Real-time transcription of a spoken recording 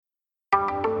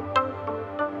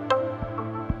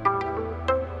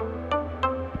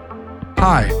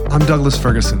Hi, I'm Douglas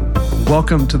Ferguson.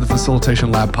 Welcome to the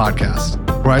Facilitation Lab podcast,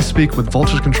 where I speak with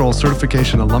voltage control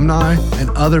certification alumni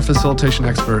and other facilitation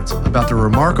experts about the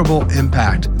remarkable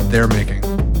impact they're making.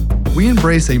 We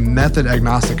embrace a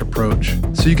method-agnostic approach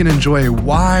so you can enjoy a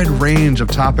wide range of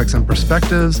topics and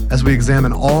perspectives as we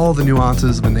examine all the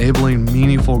nuances of enabling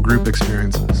meaningful group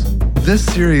experiences. This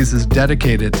series is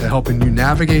dedicated to helping you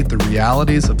navigate the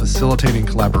realities of facilitating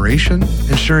collaboration,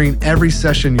 ensuring every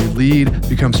session you lead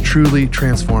becomes truly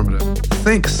transformative.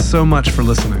 Thanks so much for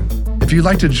listening. If you'd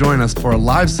like to join us for a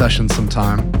live session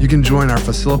sometime, you can join our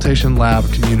Facilitation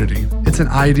Lab community. It's an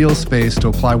ideal space to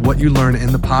apply what you learn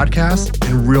in the podcast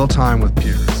in real time with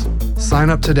peers. Sign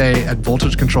up today at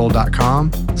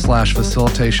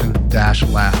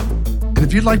voltagecontrol.com/facilitation-lab. And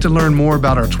if you'd like to learn more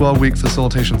about our 12-week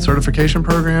facilitation certification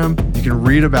program, you can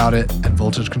read about it at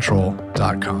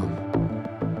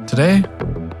voltagecontrol.com. Today,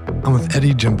 I'm with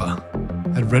Jjemba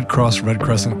at Red Cross Red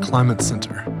Crescent Climate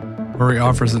Center, where he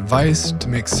offers advice to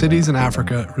make cities in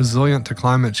Africa resilient to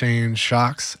climate change,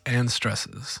 shocks, and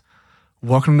stresses.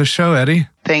 Welcome to the show, Eddie.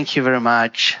 Thank you very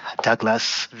much,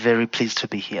 Douglas. Very pleased to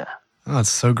be here. Oh, it's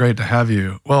so great to have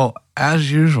you. Well,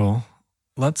 as usual,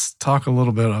 let's talk a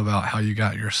little bit about how you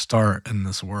got your start in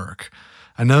this work.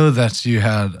 I know that you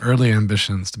had early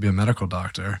ambitions to be a medical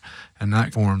doctor, and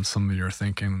that formed some of your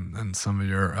thinking and some of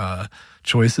your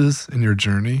choices in your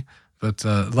journey. But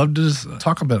I'd love to just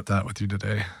talk about that with you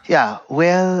today. Yeah,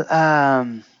 well,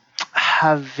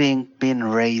 having been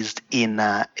raised in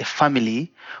a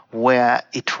family where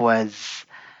it was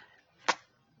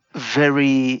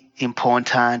very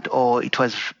important, or it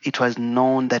was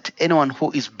known that anyone who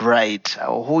is bright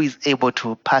or who is able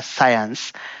to pass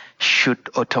science should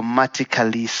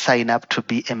automatically sign up to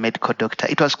be a medical doctor.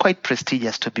 It was quite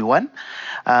prestigious to be one.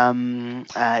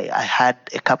 I had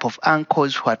a couple of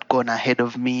uncles who had gone ahead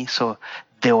of me, so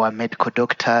they were medical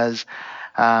doctors,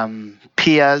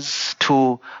 peers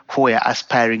too who were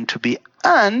aspiring to be.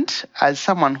 And as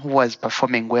someone who was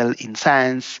performing well in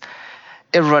science,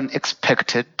 everyone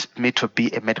expected me to be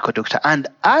a medical doctor. And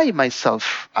I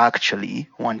myself actually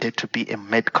wanted to be a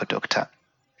medical doctor.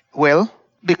 Well,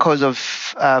 because of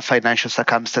financial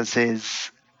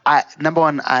circumstances, I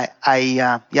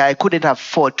couldn't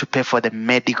afford to pay for the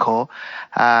medical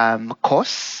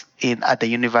course at the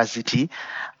university,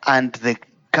 and the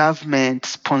government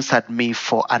sponsored me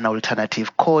for an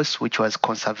alternative course, which was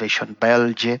conservation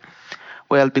biology.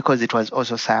 Well, because it was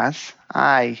also science,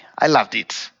 I loved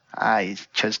it. I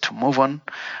chose to move on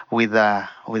with a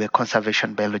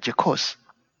conservation biology course.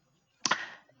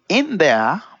 In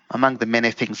there, among the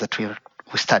many things that we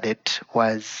studied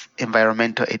was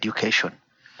environmental education.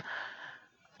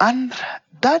 And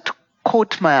that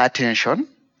caught my attention,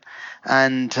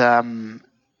 and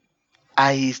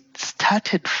I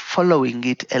started following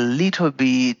it a little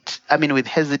bit, with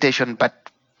hesitation, but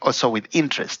also with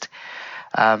interest.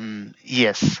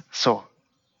 So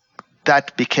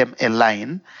that became a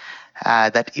line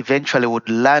that eventually would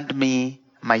land me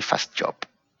my first job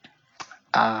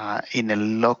in a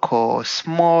local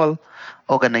small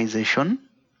organization.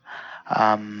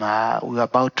 We were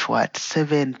about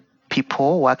 7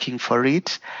 people working for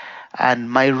it,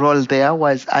 and my role there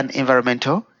was an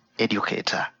environmental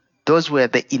educator. Those were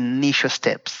the initial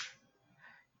steps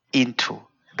into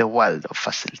the world of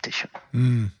facilitation.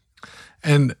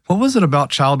 And what was it about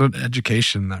childhood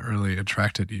education that really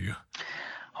attracted you?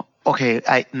 Okay,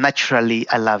 I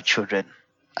love children.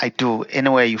 I do.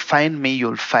 Anywhere you find me,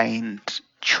 you'll find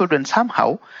children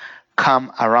somehow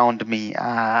come around me.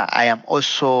 I am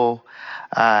also,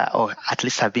 or at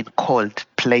least I've been called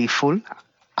playful.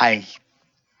 I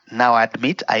now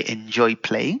admit I enjoy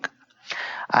playing.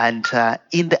 And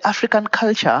in the African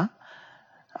culture,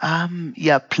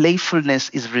 playfulness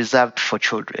is reserved for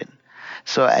children.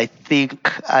 So I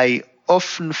think I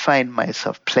often find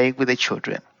myself playing with the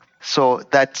children. So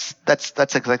that's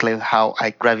exactly how I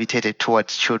gravitated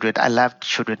towards children. I loved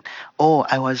children. Oh,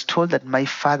 I was told that my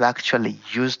father actually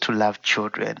used to love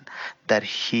children, that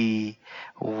he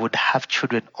would have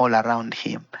children all around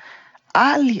him.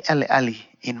 Early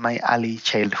in my early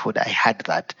childhood, I had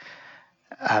that.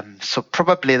 So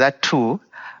probably that too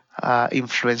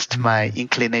influenced my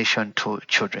inclination to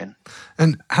children.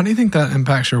 And how do you think that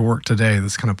impacts your work today,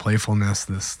 this kind of playfulness,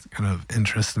 this kind of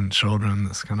interest in children,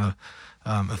 this kind of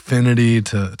affinity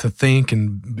to think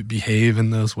and behave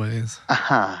in those ways?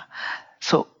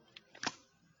 So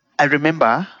I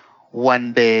remember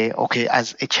one day,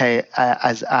 as a child,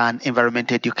 as an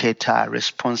environmental educator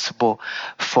responsible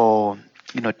for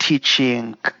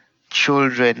teaching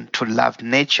children to love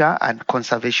nature and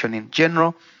conservation in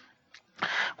general.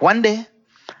 One day,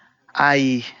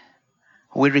 I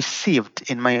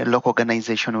in my local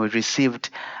organization, we received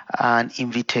an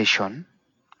invitation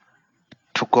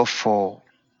to go for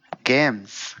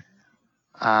games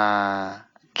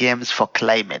for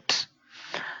climate.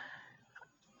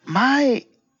 My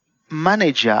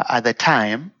manager at the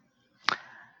time,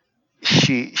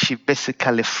 she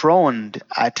basically frowned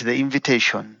at the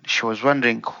invitation. She was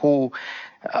wondering who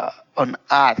on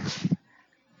earth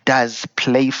does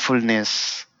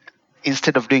playfulness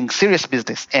instead of doing serious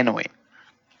business. Anyway,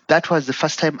 that was the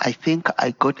first time I think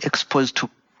I got exposed to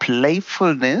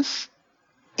playfulness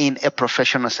in a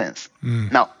professional sense.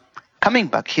 Now, coming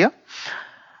back here,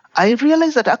 I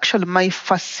realized that actually my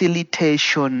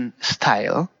facilitation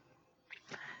style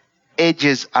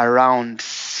edges around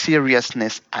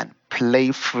seriousness and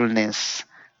playfulness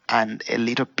and a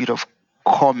little bit of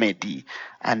comedy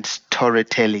and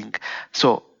storytelling.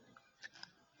 So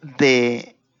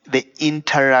the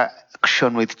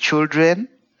interaction with children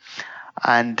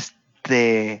and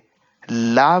the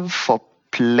love for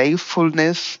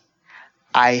playfulness,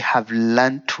 I have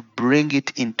learned to bring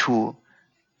it into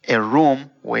a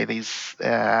room where it's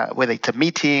a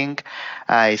meeting,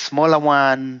 a smaller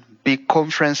one, big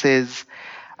conferences,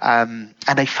 and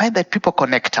I find that people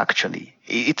connect. Actually,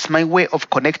 it's my way of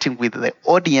connecting with the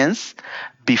audience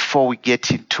before we get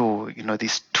into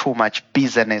this too much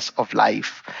business of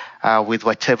life with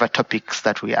whatever topics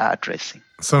that we are addressing.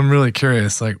 So I'm really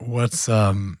curious, like what's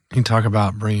you talk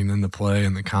about bringing in the play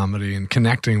and the comedy and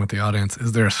connecting with the audience.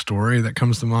 Is there a story that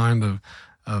comes to mind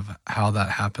of how that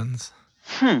happens?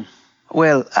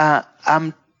 Well,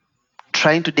 I'm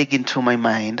trying to dig into my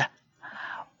mind.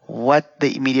 What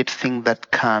the immediate thing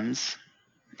that comes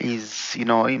is,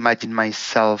 imagine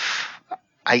myself.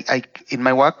 I in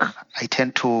my work, I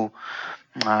tend to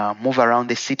move around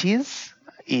the cities,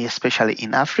 especially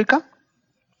in Africa.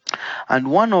 And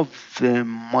one of the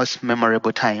most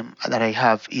memorable time that I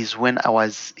have is when I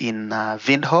was in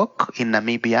Windhoek in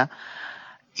Namibia,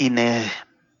 in a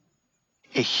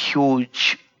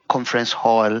huge conference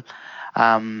hall,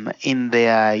 in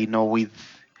there, with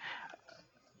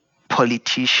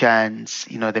politicians,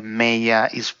 the mayor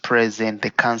is present, the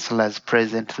councillors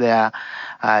present there,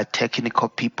 technical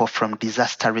people from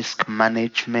disaster risk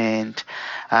management,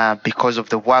 because of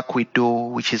the work we do,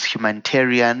 which is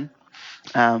humanitarian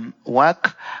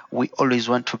work. We always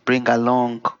want to bring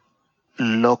along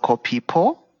local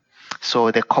people, so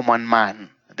the common man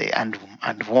and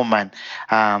woman,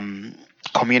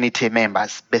 community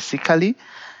members, basically.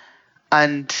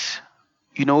 And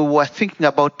we were thinking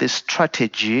about the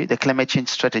strategy, the climate change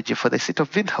strategy for the city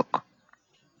of Windhoek.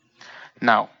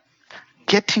 Now,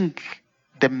 getting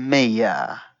the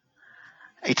mayor,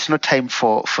 it's not time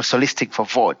for soliciting for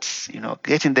votes.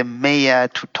 Getting the mayor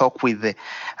to talk with the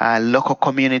local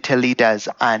community leaders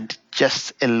and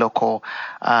just a local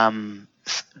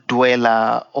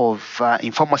dweller of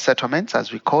informal settlements,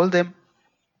 as we call them.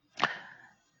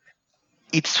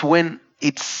 It's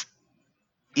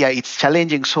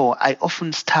challenging. So I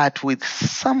often start with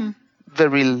some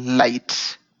very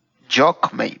light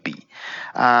joke, maybe,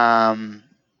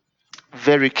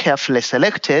 very carefully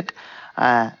selected,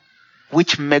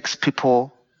 which makes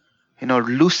people,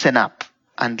 loosen up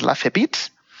and laugh a bit.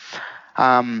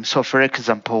 So, for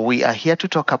example, we are here to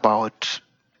talk about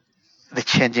the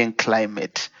changing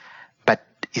climate. But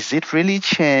is it really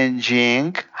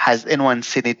changing? Has anyone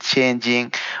seen it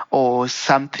changing? Or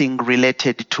something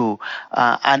related to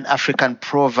an African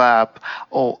proverb?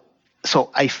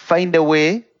 So I find a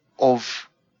way of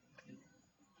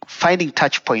finding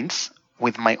touch points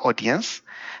with my audience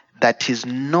that is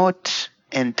not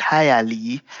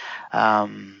entirely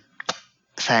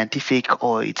scientific,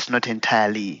 or it's not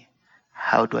entirely,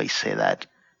 how do I say that?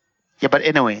 Yeah, but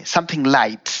anyway, something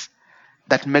light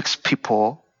that makes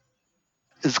people's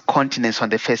countenance on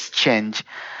the face change.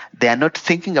 They are not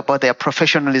thinking about their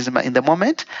professionalism in the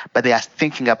moment, but they are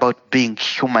thinking about being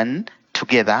human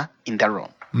together in the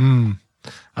room.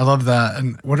 I love that.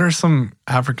 And what are some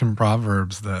African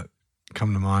proverbs that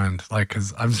come to mind? Like,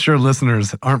 because I'm sure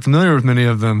listeners aren't familiar with many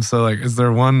of them. So, like, is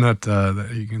there one that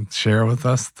you can share with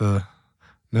us, the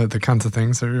kinds of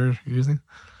things that you're using?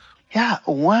 Yeah,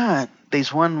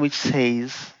 there's one which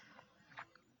says,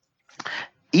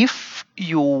 if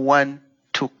you want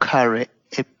to carry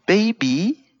a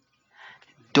baby,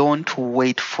 don't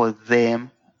wait for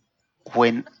them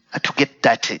to get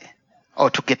dirty or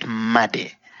to get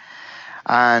muddy.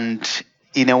 And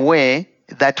in a way,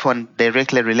 that one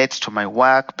directly relates to my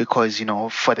work because,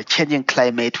 for the changing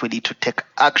climate, we need to take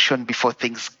action before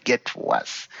things get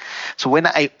worse. So when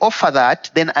I offer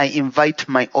that, then I invite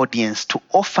my audience to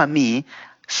offer me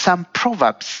some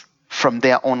proverbs from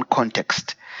their own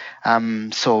context.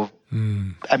 So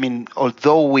I mean,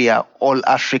 although we are all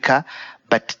Africa,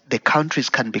 but the countries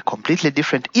can be completely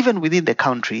different. Even within the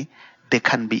country, there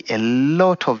can be a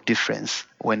lot of difference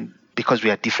because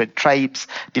we are different tribes,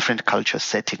 different culture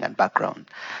setting and background.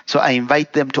 So I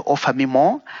invite them to offer me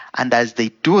more, and as they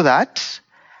do that,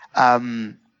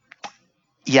 they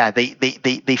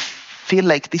feel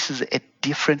like this is a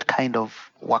different kind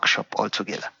of workshop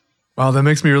altogether. Wow, that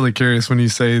makes me really curious when you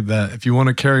say that if you want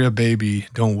to carry a baby,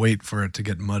 don't wait for it to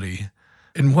get muddy.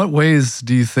 In what ways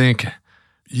do you think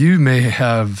you may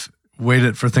have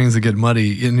waited for things to get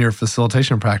muddy in your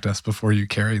facilitation practice before you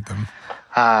carried them?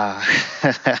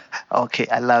 Okay,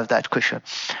 I love that question.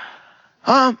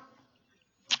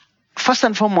 First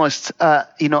and foremost,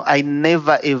 I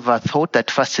never ever thought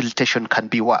that facilitation can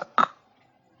be work.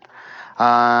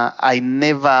 I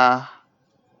never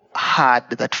heard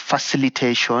that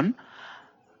facilitation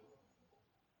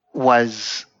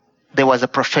there was a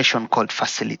profession called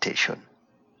facilitation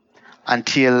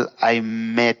until I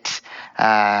met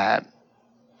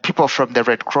people from the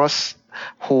Red Cross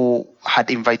who had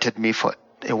invited me for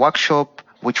a workshop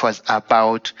which was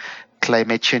about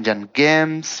climate change and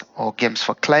games, or games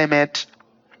for climate.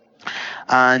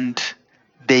 And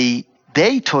they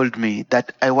told me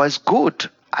that I was good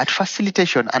at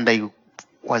facilitation, and I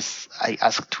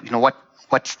asked,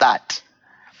 what's that?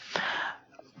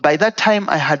 By that time,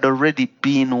 I had already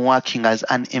been working as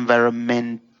an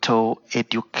environmental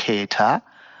educator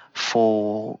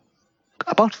for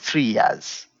about 3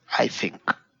 years, I think.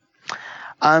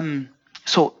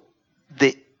 So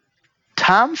the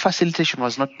term facilitation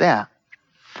was not there.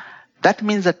 That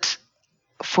means that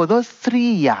for those 3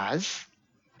 years,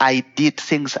 I did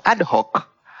things ad hoc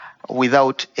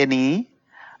without any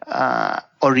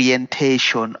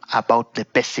orientation about the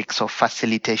basics of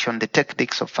facilitation, the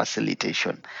techniques of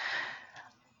facilitation.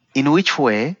 In which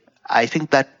way, I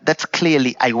think that's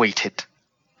clearly I waited.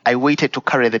 I waited to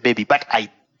carry the baby, but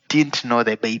I didn't know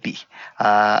the baby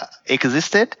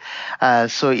existed.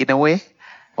 So in a way,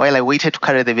 while I waited to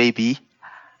carry the baby,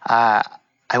 I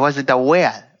wasn't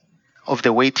aware of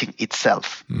the waiting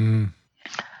itself.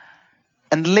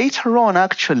 And later on,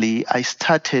 actually, I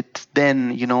started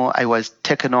then, I was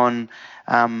taken on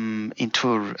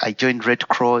I joined Red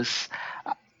Cross.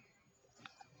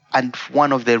 And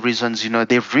one of the reasons,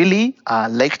 they really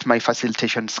liked my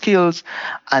facilitation skills,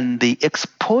 and they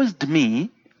exposed me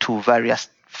to various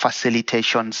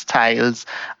facilitation styles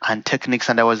and techniques.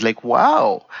 And I was like,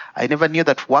 wow, I never knew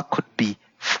that work could be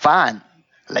fun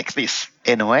like this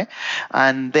anyway.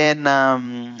 And then,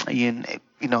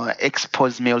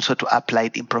 exposed me also to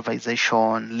applied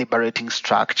improvisation, liberating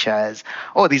structures,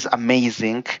 all these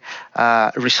amazing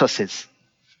resources.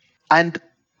 And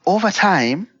over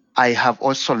time, I have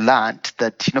also learned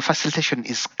that facilitation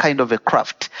is kind of a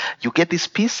craft. You get this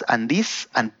piece and this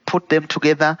and put them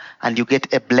together and you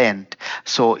get a blend.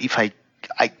 So if I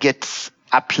get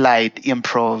applied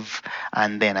improv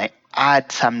and then I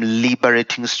add some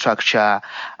liberating structure,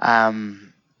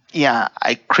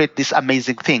 I create this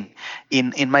amazing thing.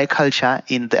 In my culture,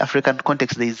 in the African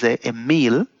context, there is a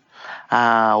meal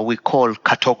we call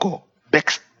katogo.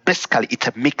 Basically, it's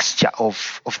a mixture of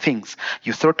things.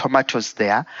 You throw tomatoes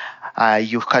there.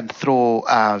 You can throw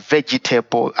other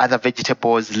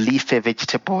vegetables, leafy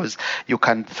vegetables. You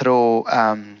can throw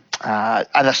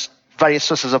other various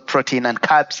sources of protein and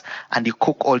carbs, and you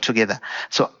cook all together.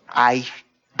 So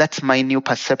that's my new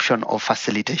perception of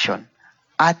facilitation.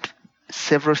 Add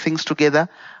several things together,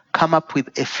 come up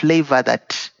with a flavor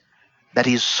that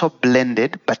is so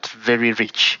blended but very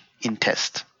rich in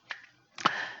taste.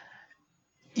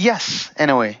 Yes,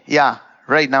 anyway,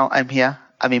 right now I'm here.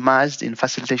 I'm immersed in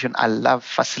facilitation. I love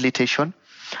facilitation.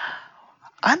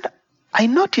 And I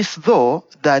noticed, though,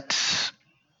 that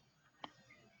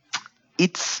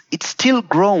it's still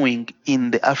growing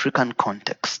in the African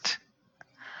context.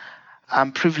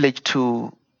 I'm privileged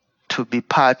to be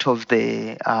part of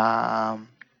the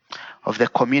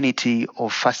community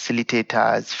of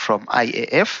facilitators from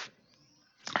IAF,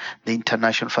 the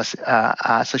International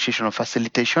Association of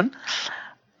Facilitation.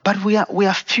 But we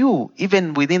are few,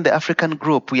 even within the African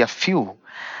group, we are few.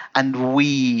 And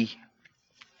which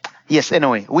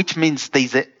means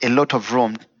there's a lot of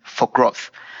room for growth.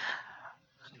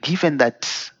 Given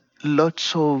that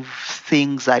lots of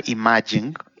things are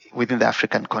emerging within the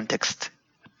African context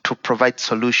to provide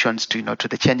solutions to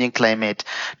the changing climate,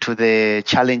 to the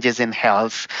challenges in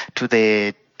health, to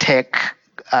the tech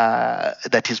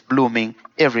that is blooming,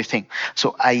 everything.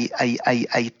 So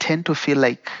I tend to feel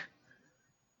like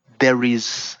there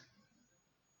is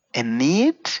a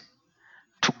need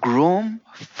to groom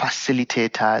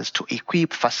facilitators, to equip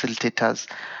facilitators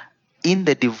in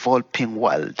the developing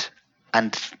world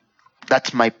And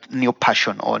that's my new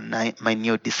passion, or my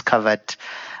new discovered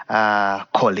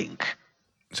calling.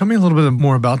 Tell me a little bit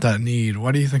more about that need.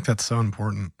 Why do you think that's so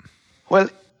important? Well,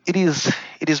 it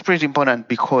is pretty important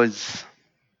because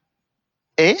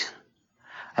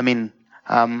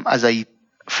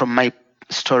from my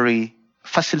story,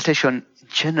 facilitation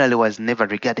generally was never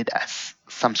regarded as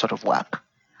some sort of work.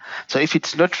 So if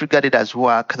it's not regarded as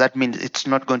work, that means it's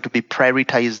not going to be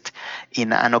prioritized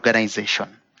in an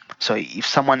organization. So if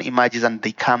someone emerges and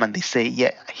they come and they say,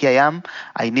 yeah, here I am,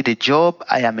 I need a job,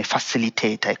 I am a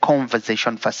facilitator, a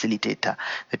conversation facilitator.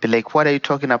 They'd be like, what are you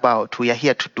talking about? We are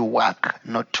here to do work,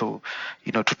 not to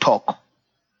talk.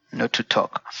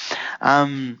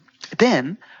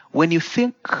 Then when you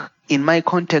think, in my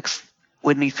context,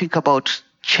 when you think about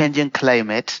changing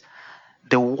climate,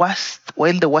 the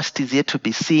worst is yet to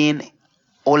be seen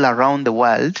all around the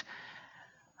world,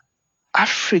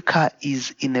 Africa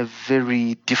is in a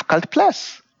very difficult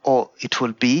place, or it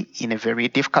will be in a very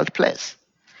difficult place.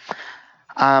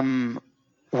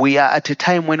 We are at a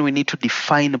time when we need to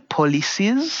define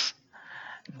policies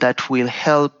that will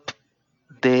help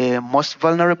the most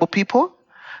vulnerable people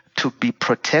to be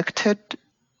protected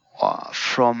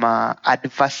from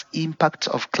adverse impacts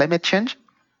of climate change.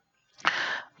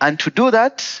 And to do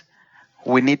that,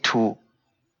 we need to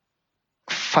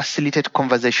facilitate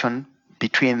conversation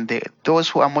between those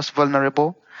who are most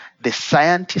vulnerable, the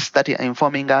scientists that are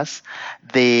informing us,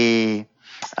 the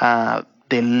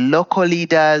local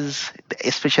leaders,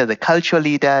 especially the cultural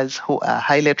leaders who are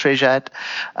highly treasured,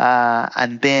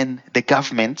 and then the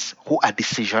governments who are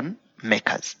decision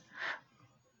makers,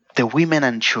 the women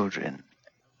and children.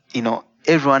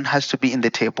 Everyone has to be on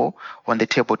the table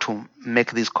to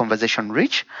make this conversation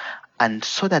rich, and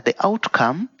so that the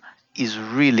outcome is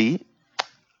really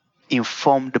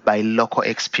informed by local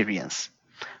experience.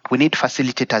 We need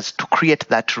facilitators to create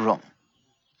that room.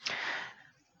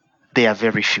 They are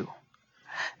very few,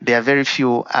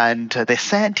 and the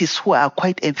scientists who are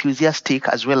quite enthusiastic,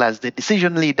 as well as the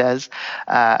decision leaders,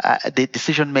 the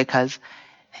decision makers,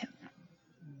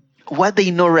 what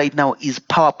they know right now is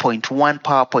one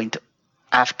PowerPoint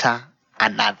after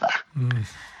another,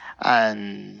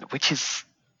 and which is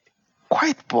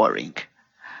quite boring.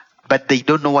 But they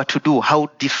don't know what to do. How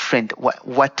different?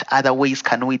 What other ways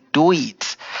can we do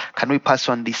it? Can we pass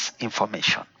on this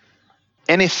information?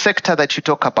 Any sector that you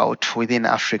talk about within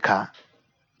Africa,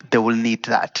 they will need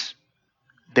that.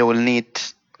 They will need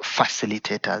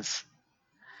facilitators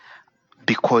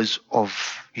because of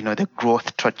the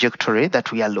growth trajectory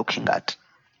that we are looking at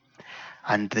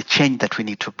and the change that we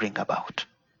need to bring about.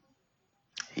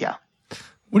 Yeah.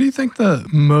 What do you think the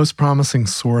most promising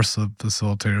source of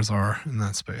facilitators are in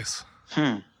that space?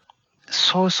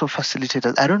 Source of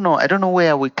facilitators. I don't know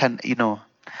where we can,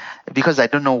 because I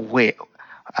don't know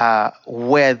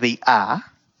where they are.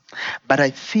 But I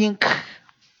think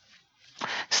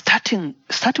starting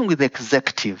with the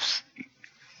executives,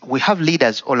 we have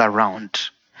leaders all around,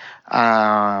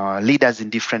 leaders in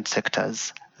different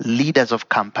sectors, leaders of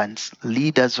companies,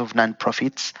 leaders of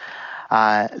nonprofits,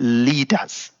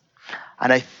 leaders.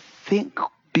 And I think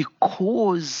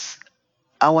because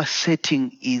our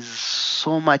setting is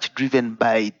so much driven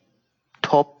by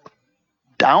top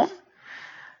down,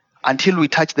 until we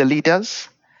touch the leaders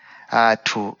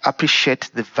to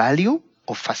appreciate the value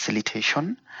of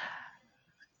facilitation,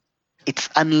 it's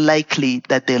unlikely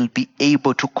that they'll be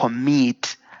able to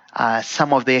commit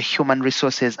some of their human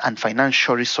resources and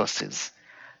financial resources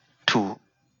to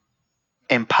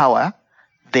empower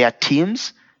their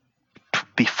teams to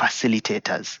be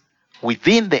facilitators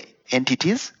within the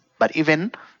entities, but even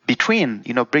between,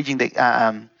 bridging the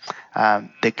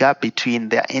gap between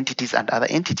their entities and other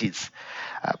entities.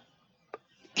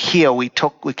 Here we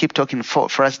keep talking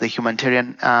for us, the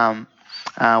humanitarian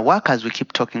workers. We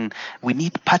keep talking. We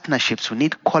need partnerships. We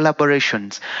need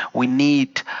collaborations.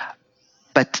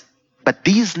 But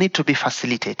these need to be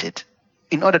facilitated.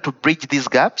 In order to bridge these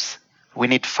gaps, we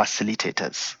need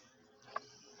facilitators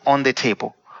on the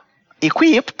table,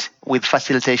 equipped with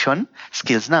facilitation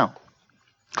skills. Now,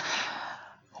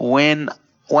 one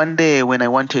day when I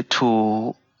wanted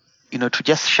to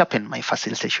just sharpen my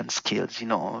facilitation skills,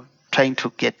 trying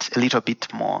to get a little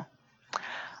bit more,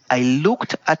 I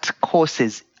looked at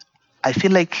courses. I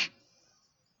feel like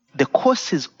the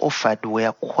courses offered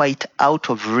were quite out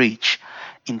of reach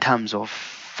in terms of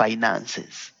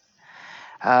finances.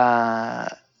 They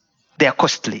are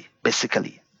costly,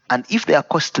 basically. And if they are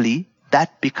costly,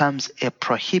 that becomes a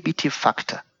prohibitive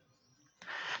factor.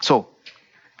 So,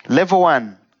 level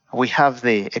 1, we have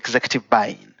the executive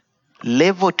buy-in.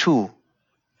 Level 2,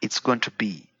 it's going to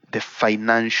be the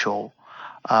financial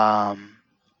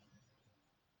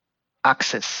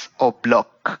access or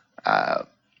block.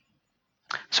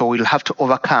 So we'll have to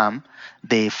overcome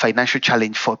the financial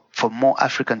challenge for more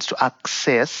Africans to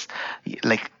access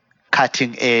like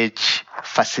cutting edge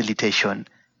facilitation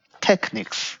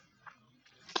techniques.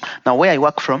 Now, where I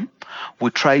work from, we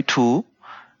try to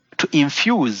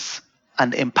infuse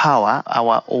and empower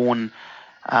our own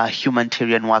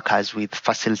humanitarian workers with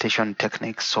facilitation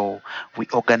techniques. So we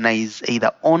organize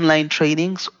either online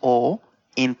trainings or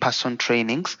in-person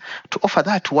trainings to offer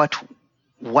that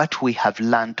what we have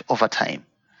learned over time.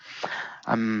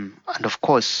 And of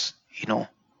course,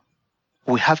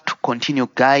 we have to continue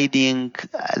guiding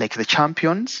like the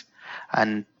champions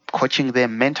and coaching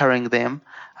them, mentoring them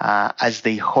as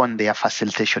they hone their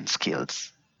facilitation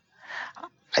skills.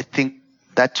 I think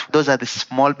that those are the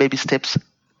small baby steps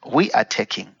we are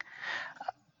taking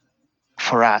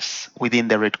for us within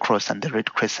the Red Cross and the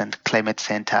Red Crescent Climate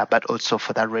Center, but also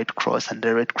for the Red Cross and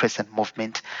the Red Crescent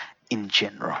movement in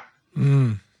general.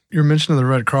 Your mention of the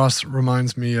Red Cross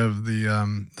reminds me of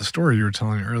the story you were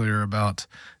telling earlier about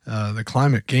the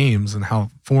climate games and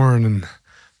how foreign and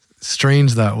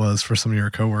strange that was for some of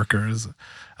your coworkers.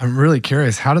 I'm really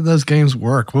curious, how did those games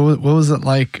work? What was it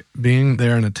like being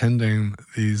there and attending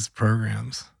these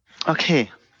programs?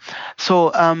 Okay. So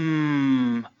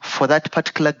for that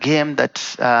particular game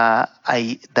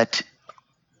that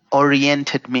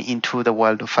oriented me into the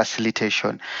world of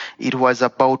facilitation, it was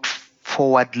about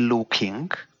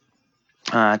forward-looking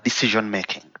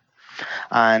decision-making.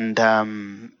 And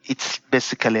it's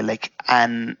basically like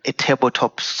a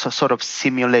tabletop sort of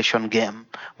simulation game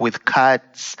with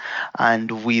cards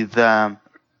and with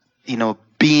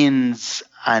beans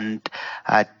and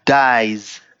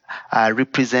dice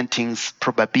representing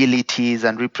probabilities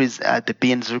and the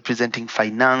beans representing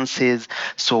finances.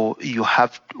 So you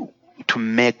have to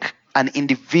make an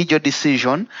individual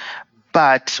decision,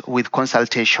 but with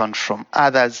consultation from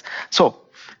others. So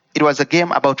it was a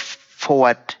game about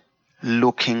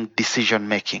forward-looking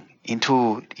decision-making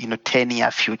into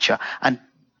 10-year future, and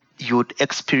you'd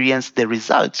experience the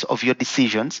results of your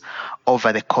decisions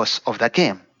over the course of the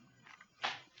game.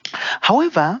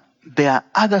 However, there are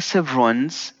other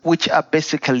severons which are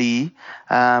basically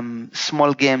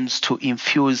small games to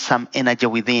infuse some energy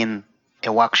within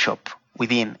a workshop,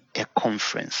 within a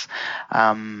conference,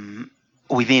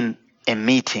 within a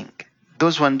meeting.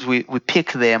 Those ones we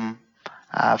pick them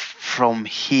from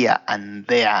here and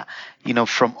there,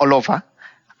 from all over,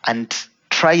 and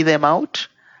try them out,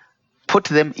 put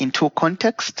them into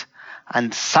context,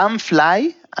 and some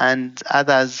fly and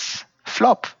others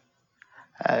flop.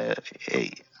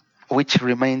 Which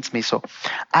reminds me, so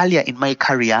earlier in my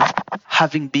career,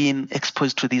 having been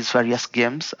exposed to these various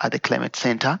games at the Climate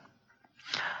Center,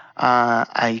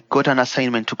 I got an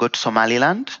assignment to go to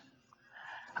Somaliland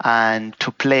and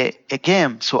to play a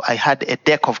game. So I had a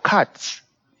deck of cards,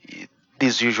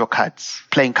 these usual cards,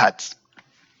 playing cards.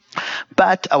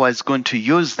 But I was going to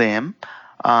use them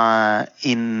to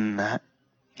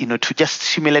just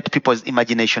stimulate people's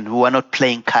imagination who are not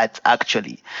playing cards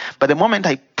actually. But the moment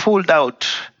I pulled out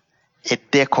a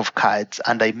deck of cards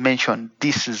and I mentioned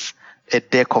this is a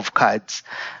deck of cards,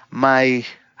 my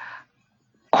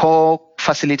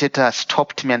co-facilitator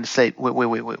stopped me and said,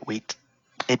 wait.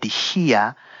 Eddie,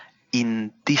 here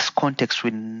in this context, we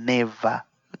never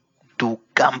do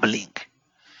gambling.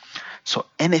 So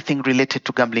anything related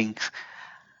to gambling,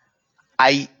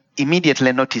 I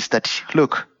immediately noticed that,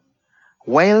 look,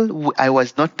 while I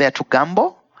was not there to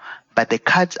gamble, but the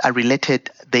cards are related,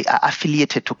 they are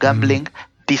affiliated to gambling,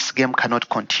 this game cannot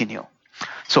continue.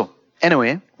 So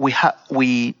anyway, we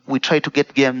try to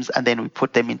get games and then we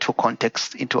put them into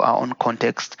context, into our own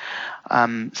context.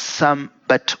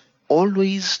 But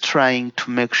always trying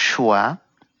to make sure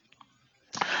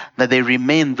that they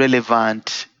remain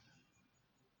relevant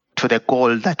to the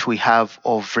goal that we have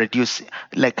of reducing,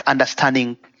 like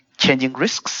understanding changing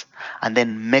risks and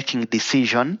then making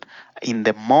decision in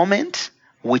the moment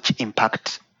which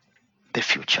impact the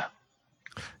future.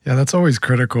 Yeah, that's always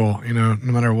critical, no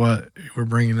matter what we're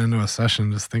bringing into a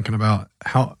session, just thinking about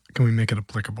how can we make it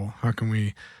applicable? How can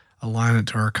we align it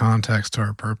to our context, to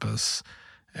our purpose?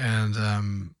 And,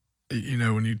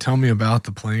 when you tell me about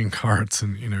the playing cards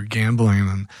and, gambling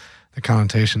and the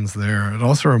connotations there, it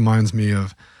also reminds me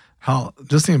of how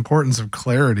just the importance of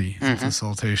clarity in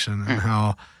facilitation and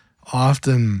how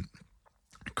often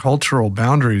cultural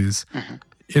boundaries,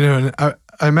 and I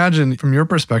imagine from your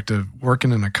perspective,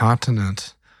 working in a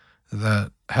continent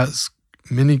that has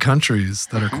many countries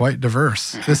that are quite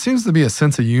diverse. There seems to be a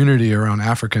sense of unity around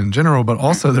Africa in general, but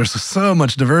also there's so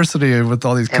much diversity with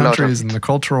all these countries and the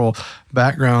cultural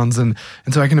backgrounds. And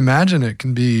so I can imagine it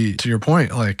can be, to your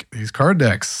point, like these card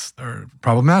decks are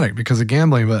problematic because of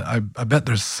gambling, but I bet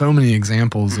there's so many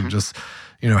examples of just,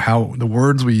 how the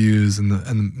words we use and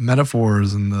the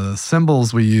metaphors and the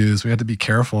symbols we use, we have to be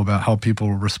careful about how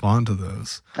people respond to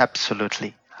those.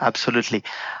 Absolutely.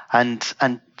 And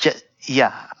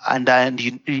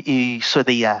so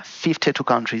there are 52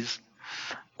 countries.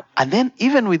 And then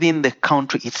even within the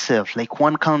country itself, like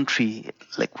one country,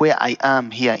 like where I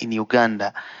am here in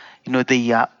Uganda,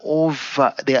 there are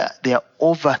over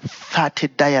 30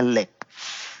 dialects,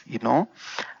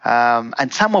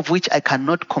 and some of which I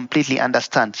cannot completely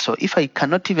understand. So if I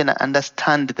cannot even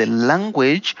understand the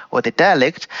language or the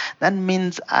dialect, that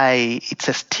means it's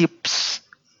a steep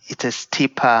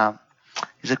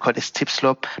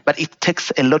slope, but it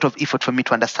takes a lot of effort for me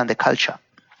to understand the culture.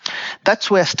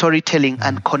 That's where storytelling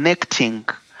and connecting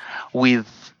with,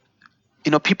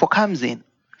 people comes in.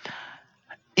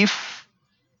 If,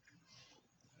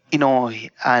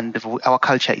 and our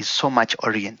culture is so much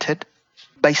oriented,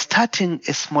 by starting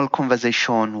a small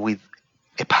conversation with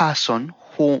a person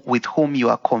with whom you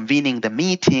are convening the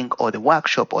meeting or the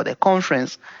workshop or the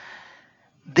conference,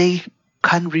 they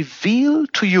can reveal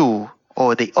to you,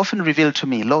 or they often reveal to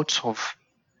me, lots of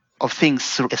things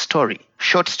through a story.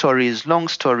 Short stories, long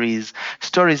stories,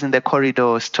 stories in the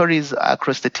corridor, stories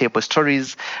across the table,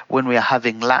 stories when we are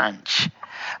having lunch,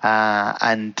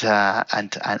 and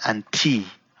tea.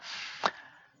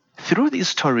 Through these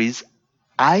stories,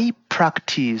 I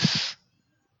practice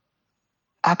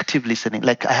active listening.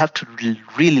 Like I have to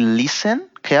really listen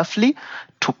carefully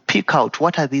to pick out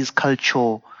what are these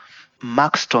cultural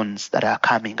markstones that are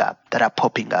coming up, that are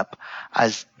popping up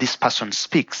as this person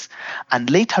speaks. And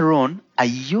later on, I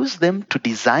use them to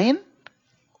design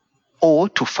or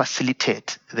to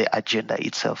facilitate the agenda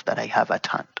itself that I have at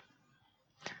hand.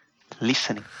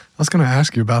 Listening. I was going to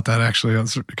ask you about that actually,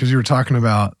 because you were talking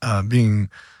about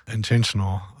being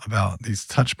intentional about these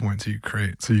touch points you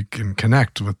create so you can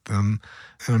connect with them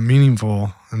in a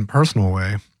meaningful and personal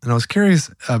way. And I was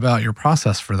curious about your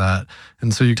process for that.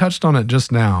 And so you touched on it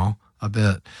just now a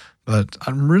bit, but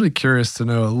I'm really curious to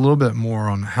know a little bit more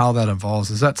on how that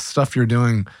evolves. Is that stuff you're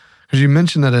doing, because you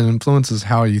mentioned that it influences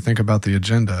how you think about the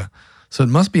agenda. So it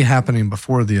must be happening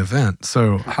before the event.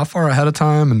 So how far ahead of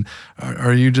time? And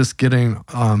are you just getting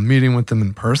meeting with them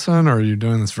in person, or are you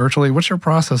doing this virtually? What's your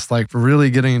process like for really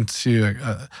getting to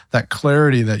that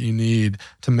clarity that you need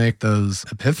to make those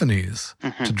epiphanies,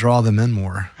 to draw them in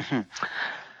more?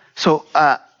 So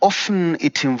often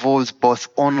it involves both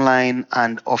online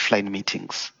and offline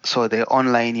meetings. So the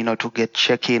online, to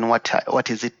check in what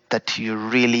is it that you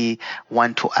really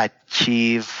want to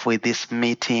achieve with this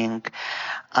meeting.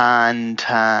 And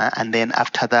then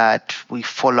after that, we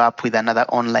follow up with another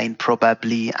online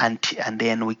probably, and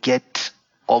then we get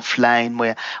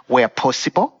offline where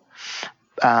possible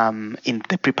in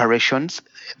the preparations.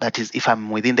 That is, if I'm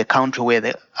within the country where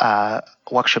the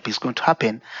workshop is going to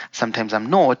happen. Sometimes I'm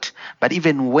not, but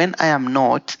even when I am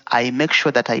not, I make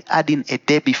sure that I add in a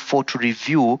day before to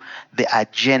review the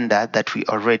agenda that we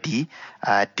already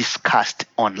discussed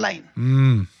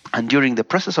online. And during the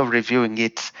process of reviewing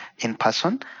it in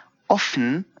person,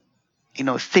 often,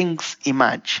 things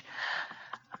emerge.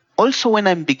 Also, when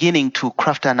I'm beginning to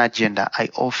craft an agenda, I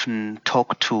often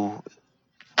talk to,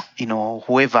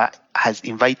 whoever has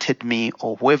invited me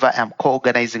or whoever I'm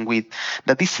co-organizing with,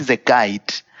 that this is a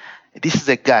guide.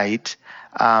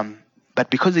 But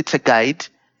because it's a guide,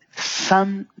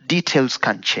 some details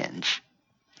can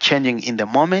changing in the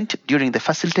moment during the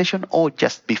facilitation, or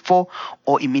just before,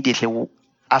 or immediately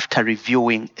after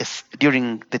reviewing,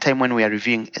 during the time when we are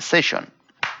reviewing a session.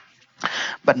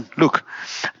 But look,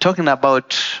 talking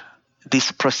about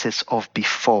this process of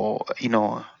before,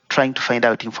 trying to find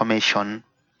out information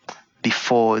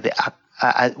before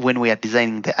when we are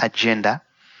designing the agenda,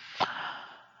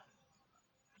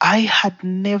 I had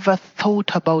never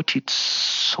thought about it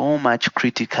so much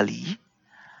critically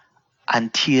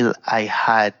until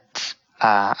I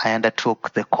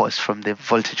undertook the course from the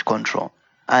voltage control.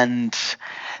 And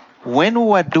when we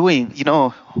were doing,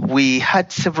 we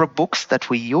had several books that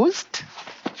we used.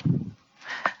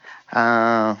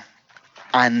 And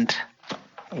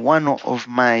one of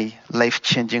my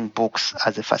life-changing books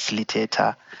as a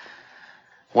facilitator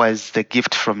was The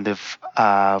Gift from the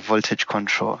Voltage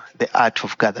Control, The Art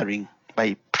of Gathering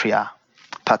by Priya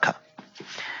Parker,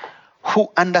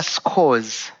 who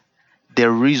underscores the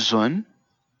reason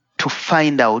to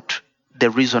find out the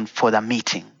reason for the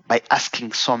meeting by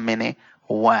asking so many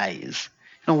whys.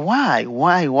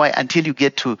 Why? Until you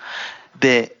get to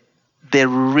the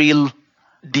real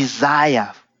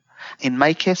desire. In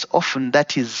my case, often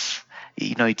that is,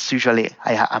 it's usually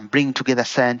I'm bringing together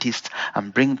scientists,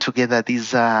 I'm bringing together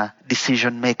these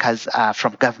decision makers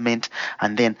from government,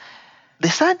 and then the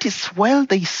scientists, while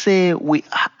they say we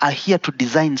are here to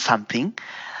design something,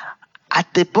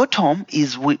 at the bottom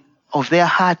of their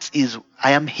hearts is,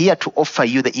 I am here to offer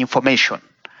you the information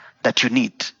that you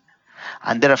need.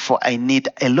 And therefore, I need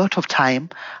a lot of time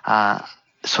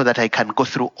so that I can go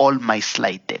through all my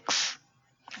slide decks.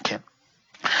 Okay.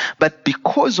 But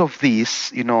because of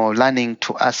this, learning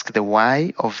to ask the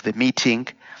why of the meeting,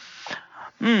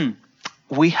 I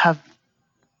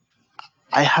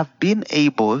have been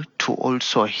able to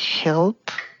also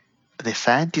help the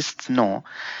scientists know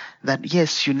that,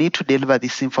 yes, you need to deliver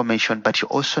this information, but you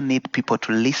also need people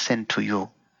to listen to you.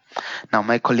 Now,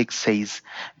 my colleague says,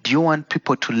 do you want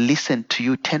people to listen to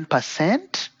you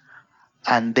 10%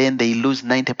 and then they lose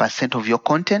 90% of your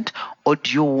content? Or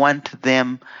do you want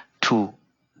them to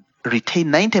retain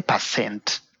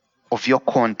 90% of your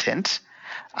content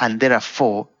and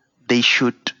therefore they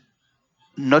should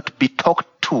not be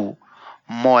talked to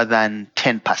more than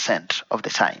 10% of the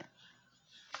time?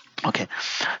 Okay.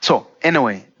 So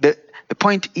anyway, the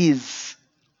point is,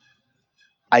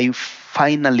 I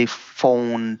finally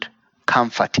found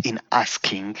comfort in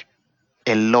asking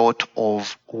a lot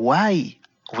of, why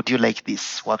would you like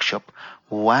this workshop?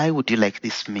 Why would you like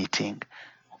this meeting?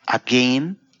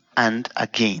 Again and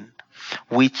again,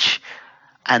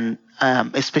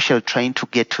 especially trying to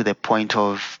get to the point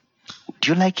of,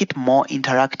 do you like it more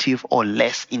interactive or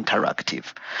less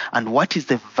interactive? And what is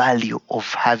the value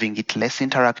of having it less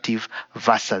interactive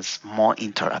versus more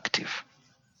interactive?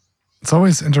 It's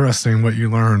always interesting what you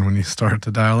learn when you start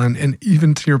to dial in. And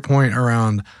even to your point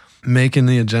around making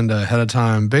the agenda ahead of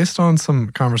time based on some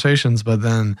conversations, but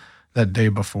then that day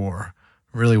before,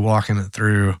 really walking it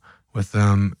through with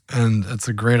them. And it's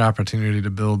a great opportunity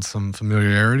to build some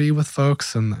familiarity with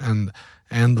folks and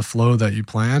the flow that you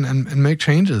plan and make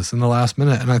changes in the last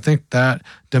minute. And I think that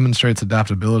demonstrates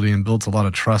adaptability and builds a lot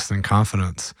of trust and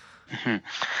confidence.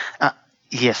 Mm-hmm.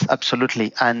 Yes,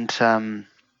 absolutely. And,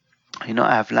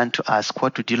 I have learned to ask,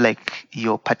 what would you like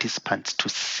your participants to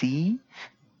see,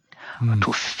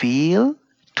 to feel,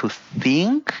 to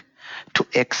think, to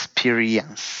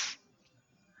experience?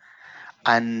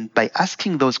 And by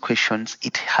asking those questions,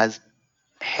 it has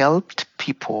helped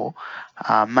people,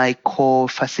 my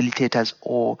co-facilitators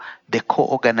or the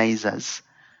co-organizers,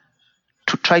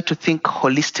 to try to think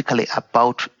holistically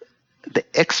about the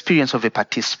experience of a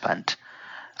participant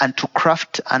and to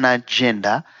craft an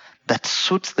agenda that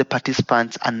suits the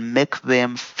participants and make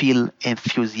them feel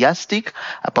enthusiastic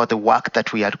about the work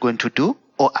that we are going to do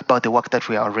or about the work that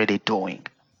we are already doing.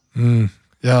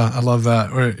 Yeah, I love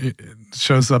that. It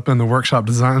shows up in the workshop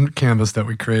design canvas that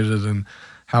we created and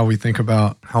how we think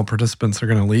about how participants are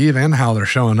going to leave and how they're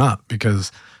showing up,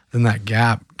 because then that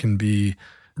gap can be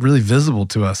really visible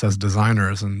to us as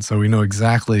designers. And so we know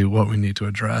exactly what we need to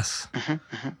address.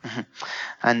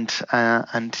 And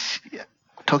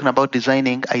talking about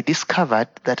designing, I discovered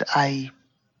that I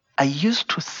used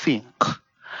to think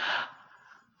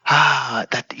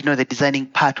that, the designing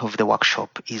part of the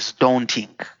workshop is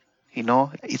daunting.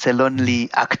 It's a lonely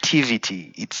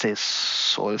activity. It's a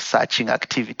soul-searching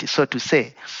activity, so to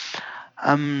say.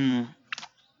 And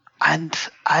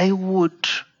I would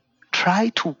try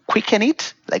to quicken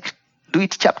it, like do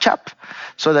it chap,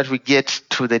 so that we get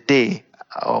to the day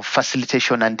of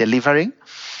facilitation and delivering.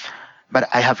 But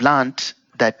I have learned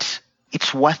that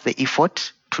it's worth the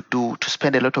effort to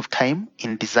spend a lot of time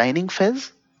in designing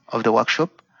phase of the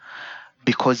workshop,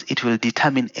 because it will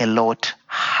determine a lot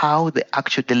how the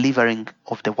actual delivering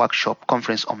of the workshop,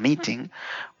 conference, or meeting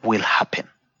will happen.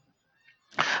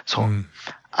 So,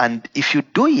 and if you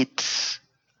do it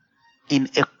in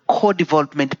a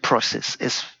co-development process,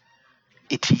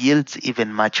 it yields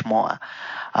even much more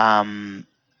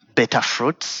better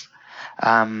fruits,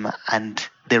 and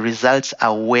the results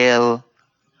are well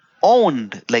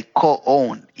owned, like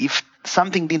co-owned. If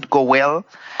something didn't go well,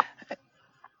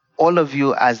 all of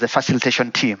you as the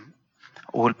facilitation team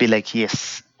will be like,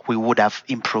 yes, we would have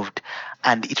improved.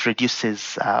 And it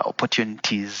reduces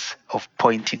opportunities of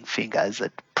pointing fingers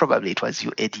that probably it was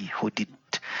you, Eddie, who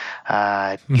didn't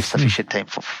give sufficient time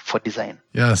for design.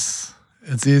 Yes.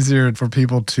 It's easier for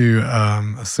people to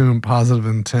assume positive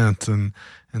intent and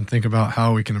think about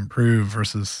how we can improve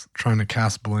versus trying to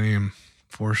cast blame,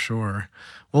 for sure.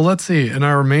 Well, let's see. In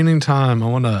our remaining time, I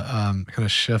want to kind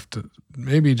of shift,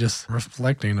 maybe just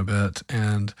reflecting a bit.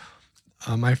 And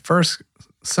my first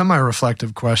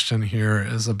semi-reflective question here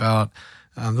is about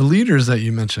the leaders that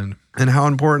you mentioned and how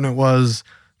important it was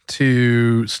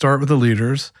to start with the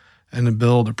leaders and to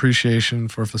build appreciation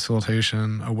for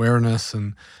facilitation, awareness,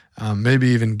 and maybe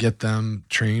even get them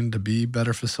trained to be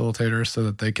better facilitators so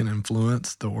that they can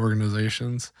influence the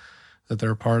organizations that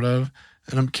they're a part of.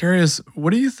 And I'm curious,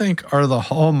 what do you think are the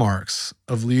hallmarks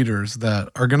of leaders that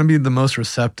are going to be the most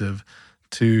receptive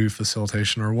to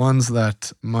facilitation, or ones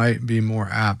that might be more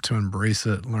apt to embrace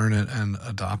it, learn it, and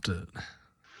adopt it?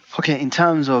 Okay, in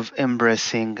terms of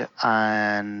embracing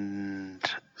and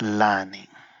learning,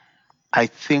 I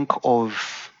think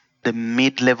of the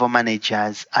mid-level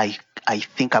managers. I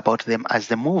think about them as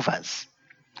the movers.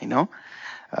 The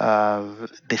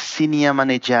senior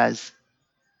managers,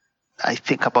 I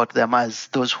think about them as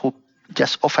those who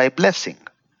just offer a blessing.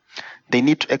 They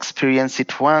need to experience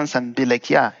it once and be like,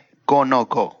 yeah, go, no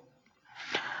go.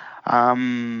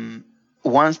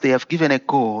 Once they have given a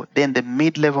go, then the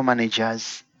mid-level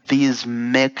managers, these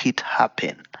make it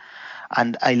happen.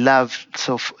 And I love,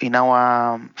 so in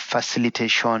our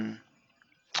facilitation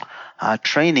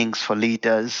trainings for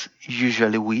leaders,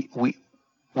 usually we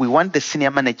want the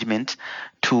senior management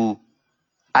to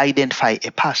identify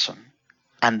a person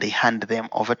and they hand them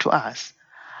over to us.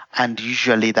 And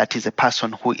usually that is a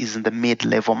person who is in the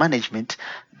mid-level management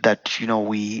that,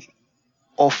 we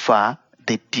offer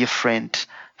the different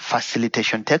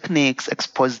facilitation techniques,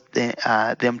 expose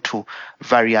them to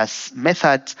various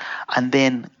methods, and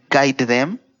then guide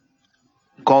them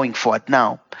going forward.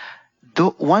 Now,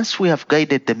 once we have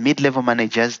guided the mid-level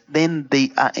managers, then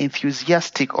they are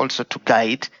enthusiastic also to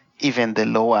guide even the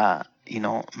lower,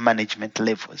 management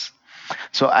levels.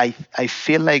 So I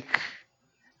feel like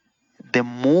the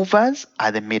movers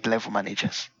are the mid-level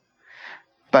managers.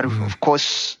 But of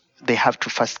course, they have to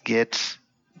first get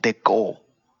the go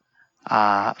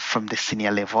from the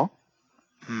senior level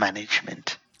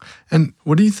management. And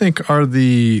what do you think are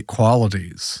the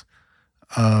qualities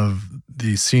of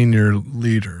the senior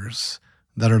leaders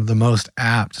that are the most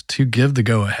apt to give the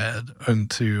go-ahead,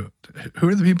 and who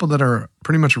are the people that are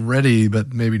pretty much ready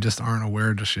but maybe just aren't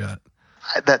aware just yet?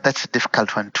 That's a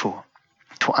difficult one to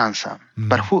answer.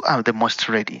 But who are the most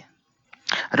ready?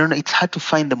 I don't know. It's hard to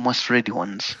find the most ready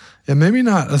ones. Yeah, maybe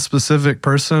not a specific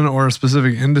person or a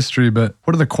specific industry, but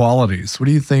what are the qualities? What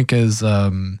do you think is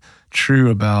true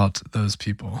about those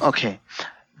people? Okay.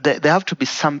 There have to be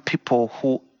some people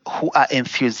who are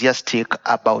enthusiastic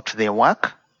about their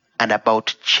work and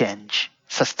about change,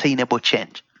 sustainable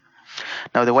change.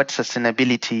 Now, the word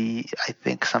sustainability, I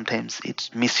think sometimes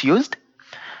it's misused,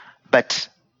 but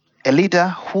a leader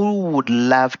who would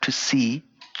love to see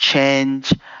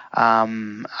change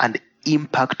and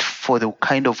impact for the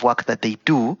kind of work that they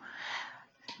do,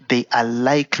 they are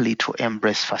likely to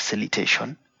embrace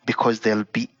facilitation because they'll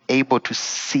be able to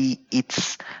see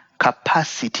its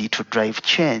capacity to drive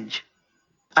change.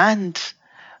 And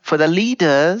for the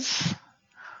leaders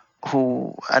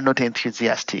who are not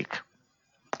enthusiastic,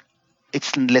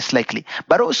 it's less likely.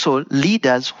 But also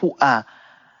leaders who are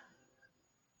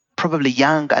probably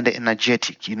young and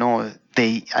energetic,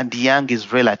 and young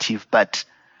is relative, but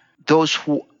those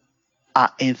who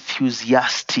are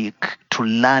enthusiastic to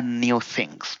learn new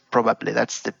things, probably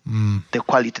that's the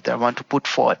quality that I want to put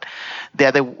forward. They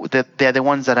are the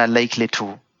ones that are likely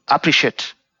to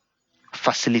appreciate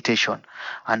facilitation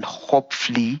and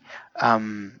hopefully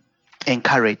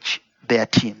encourage their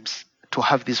teams to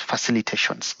have these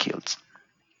facilitation skills.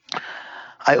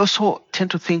 I also tend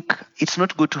to think it's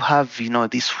not good to have,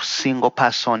 this single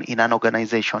person in an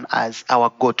organization as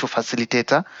our go-to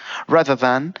facilitator, rather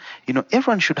than,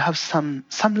 everyone should have some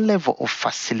level of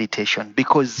facilitation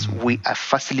because we are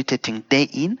facilitating day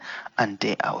in and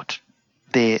day out.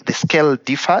 The scale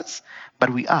differs,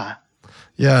 but we are.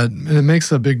 Yeah, and it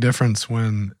makes a big difference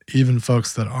when even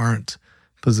folks that aren't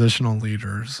positional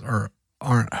leaders or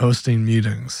aren't hosting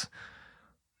meetings,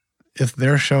 if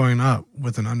they're showing up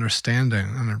with an understanding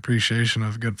and appreciation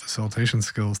of good facilitation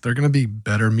skills, they're going to be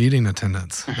better meeting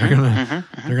attendants. They're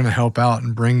going to help out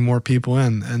and bring more people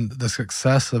in, and the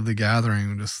success of the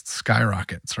gathering just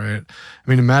skyrockets, right? I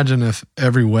mean, imagine if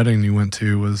every wedding you went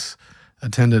to was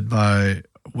attended by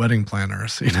wedding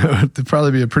planners. It'd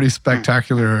probably be a pretty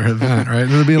spectacular event, right?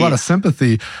 There'd be a lot of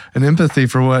sympathy and empathy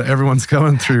for what everyone's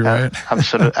going through, right?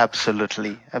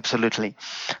 Absolutely.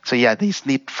 So yeah, there's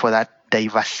need for that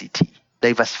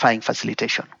diversifying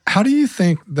facilitation. How do you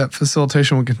think that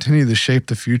facilitation will continue to shape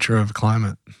the future of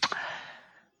climate?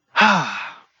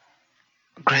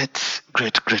 Great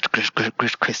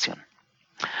question.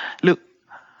 Look,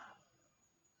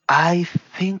 I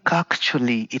think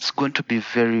actually it's going to be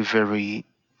very, very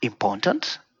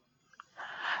important.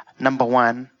 Number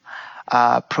one,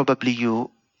 probably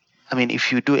you I mean,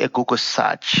 if you do a Google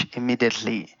search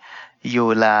immediately,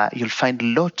 you'll find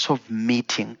lots of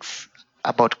meetings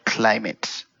about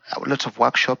climate, lots of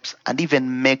workshops, and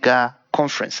even mega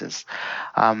conferences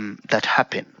that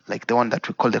happen, like the one that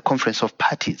we call the Conference of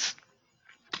Parties,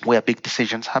 where big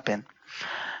decisions happen.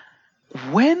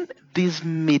 When these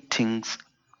meetings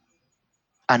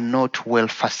are not well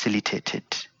facilitated,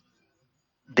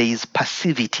 there is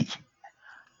passivity,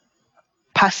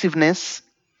 passiveness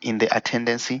in the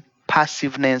attendancy,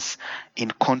 passiveness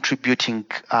in contributing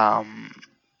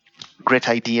great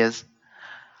ideas,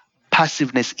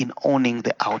 passiveness in owning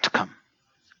the outcome.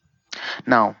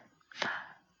 Now,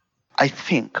 I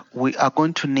think we are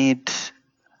going to need,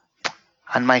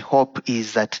 and my hope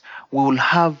is that we will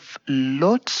have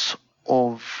lots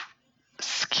of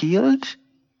skilled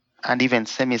and even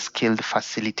semi-skilled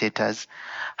facilitators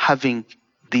having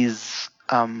these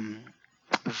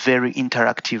very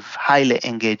interactive, highly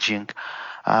engaging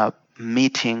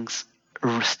meetings,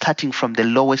 starting from the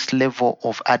lowest level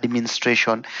of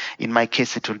administration. In my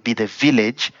case, it will be the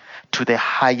village, to the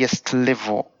highest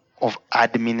level of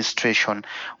administration,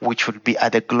 which would be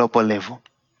at the global level.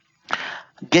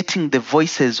 Getting the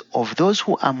voices of those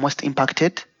who are most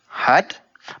impacted, heard,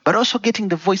 but also getting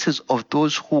the voices of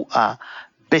those who are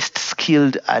best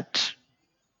skilled at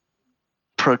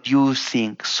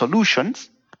producing solutions,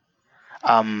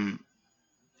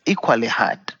 equally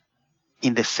hard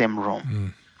in the same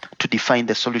room to define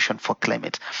the solution for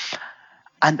climate.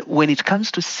 And when it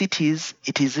comes to cities,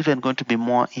 it is even going to be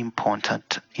more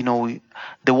important.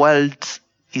 The world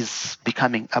is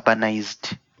becoming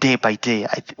urbanized day by day.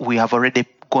 We have already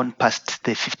gone past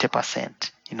the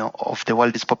 50%, of the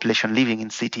world's population living in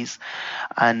cities,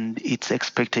 and it's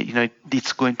expected,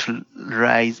 it's going to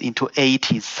rise into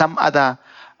 80s. Some other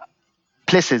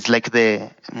places like the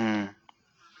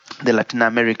Latin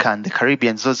America and the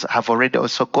Caribbean, those have already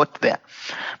also got there.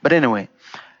 But anyway,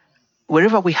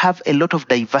 wherever we have a lot of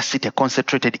diversity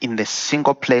concentrated in the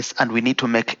single place, and we need to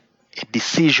make a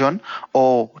decision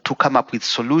or to come up with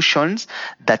solutions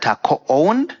that are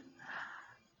co-owned,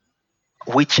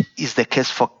 which is the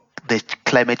case for the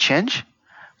climate change,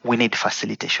 we need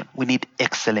facilitation. We need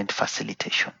excellent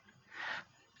facilitation.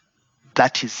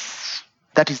 That is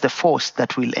the force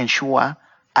that will ensure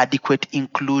adequate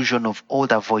inclusion of all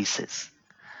the voices,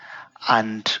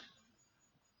 and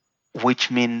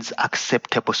which means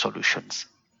acceptable solutions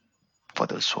for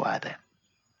those who are there.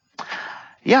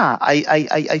 Yeah,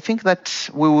 I think that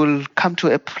we will come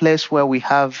to a place where we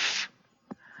have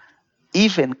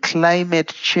even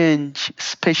climate change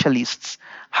specialists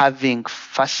having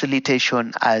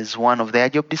facilitation as one of their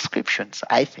job descriptions,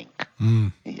 I think.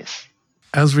 Yes.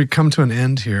 As we come to an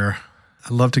end here,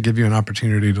 I'd love to give you an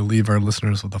opportunity to leave our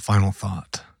listeners with a final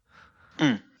thought.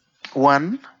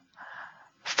 One,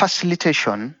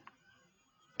 facilitation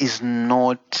is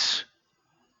not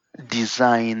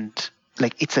designed,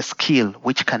 it's a skill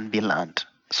which can be learned.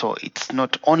 So it's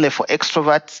not only for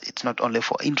extroverts, it's not only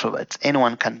for introverts.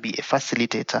 Anyone can be a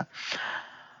facilitator.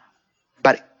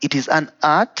 But it is an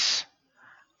art,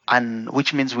 and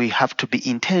which means we have to be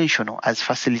intentional as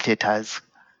facilitators,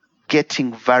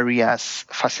 getting various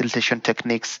facilitation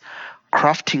techniques,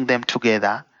 crafting them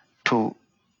together to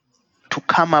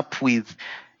come up with,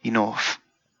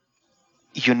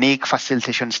 unique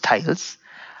facilitation styles,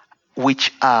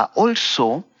 which are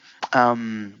also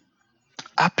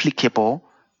applicable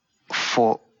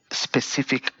for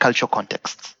specific cultural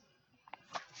contexts.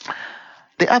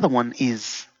 The other one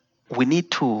is we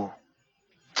need to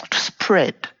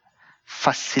spread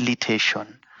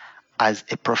facilitation as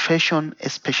a profession,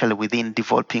 especially within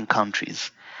developing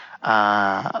countries,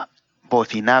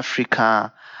 both in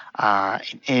Africa,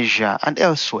 in Asia, and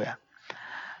elsewhere.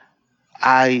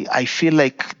 I feel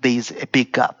like there is a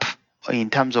big gap in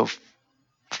terms of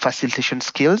facilitation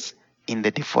skills in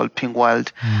the developing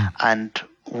world. And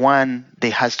one,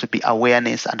 there has to be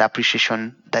awareness and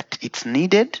appreciation that it's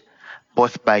needed,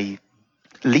 both by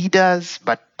leaders,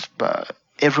 but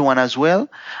everyone as well.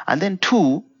 And then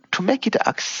two, to make it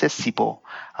accessible,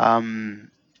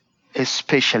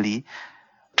 especially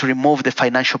to remove the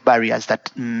financial barriers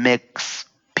that makes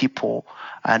people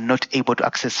not able to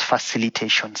access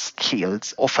facilitation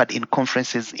skills offered in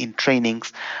conferences, in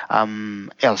trainings,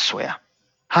 elsewhere.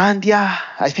 And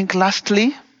I think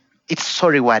lastly, it's so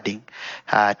rewarding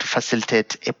to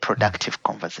facilitate a productive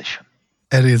conversation.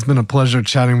 Eddie, it's been a pleasure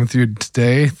chatting with you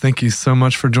today. Thank you so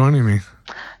much for joining me.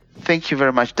 Thank you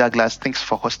very much, Douglas. Thanks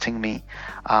for hosting me.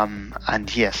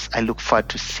 And yes, I look forward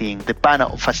to seeing the banner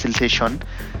of facilitation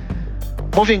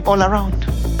moving all around.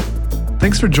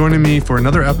 Thanks for joining me for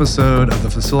another episode of the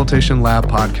Facilitation Lab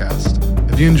podcast.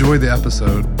 If you enjoyed the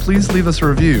episode, please leave us a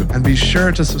review and be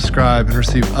sure to subscribe and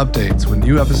receive updates when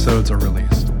new episodes are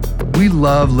released. We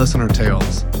love listener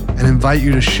tales and invite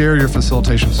you to share your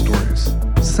facilitation stories.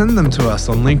 Send them to us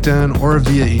on LinkedIn or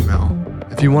via email.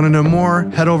 If you want to know more,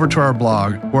 head over to our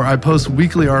blog, where I post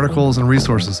weekly articles and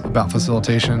resources about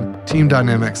facilitation, team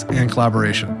dynamics, and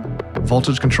collaboration.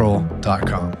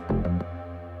 voltagecontrol.com.